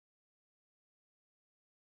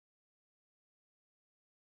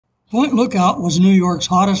Point Lookout was New York's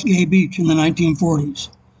hottest gay beach in the 1940s,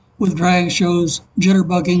 with drag shows,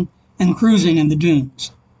 jitterbugging, and cruising in the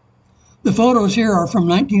dunes. The photos here are from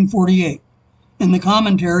 1948, and the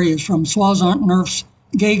commentary is from Soissons Nerf's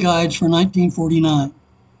Gay Guides for 1949.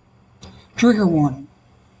 Trigger warning.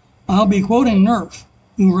 I'll be quoting Nerf,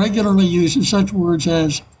 who regularly uses such words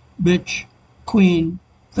as bitch, queen,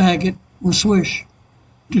 faggot, or swish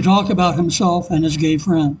to talk about himself and his gay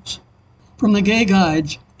friends. From the Gay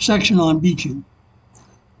Guides section on beaching.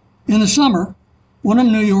 In the summer, one of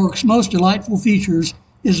New York's most delightful features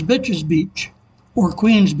is Bitches Beach, or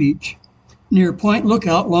Queens Beach, near Point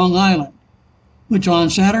Lookout, Long Island, which on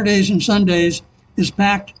Saturdays and Sundays is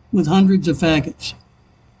packed with hundreds of faggots.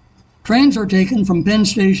 Trains are taken from Penn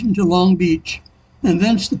Station to Long Beach, and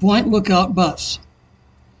thence the Point Lookout bus.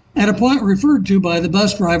 At a point referred to by the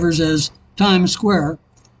bus drivers as Times Square,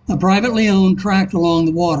 a privately owned tract along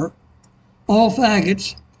the water, all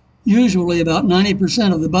faggots, usually about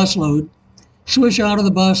 90% of the busload, swish out of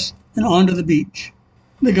the bus and onto the beach.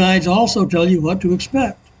 The guides also tell you what to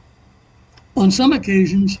expect. On some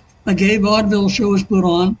occasions, a gay vaudeville show is put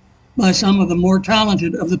on by some of the more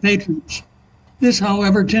talented of the patrons. This,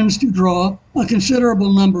 however, tends to draw a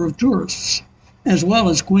considerable number of tourists, as well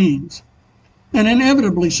as queens. And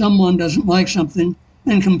inevitably someone doesn't like something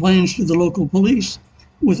and complains to the local police,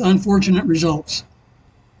 with unfortunate results.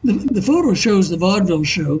 The photo shows the vaudeville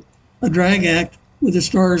show, a drag act with the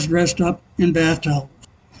stars dressed up in bath towels.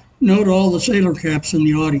 Note all the sailor caps in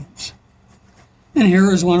the audience. And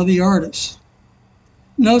here is one of the artists.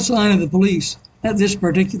 No sign of the police at this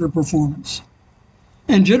particular performance.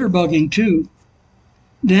 And jitterbugging too.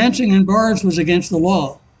 Dancing in bars was against the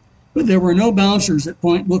law, but there were no bouncers at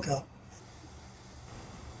Point Lookout.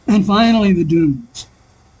 And finally, the dunes.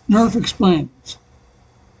 Nerf explains.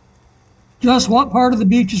 Just what part of the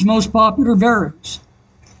beach is most popular varies.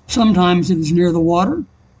 Sometimes it is near the water,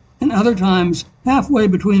 and other times halfway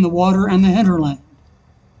between the water and the hinterland.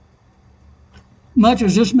 Much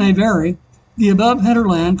as this may vary, the above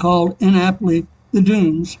hinterland, called inaptly the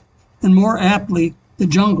dunes, and more aptly the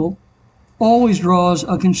jungle, always draws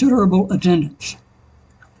a considerable attendance.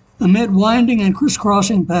 Amid winding and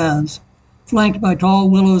crisscrossing paths, flanked by tall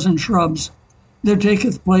willows and shrubs, there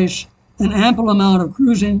taketh place an ample amount of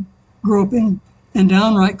cruising, groping, and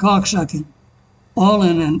downright cocksucking, all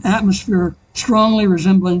in an atmosphere strongly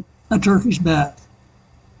resembling a Turkish bath.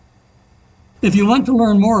 If you want to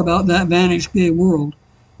learn more about that vanished gay world,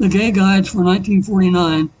 the Gay Guides for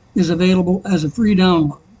 1949 is available as a free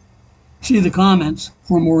download. See the comments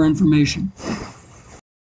for more information.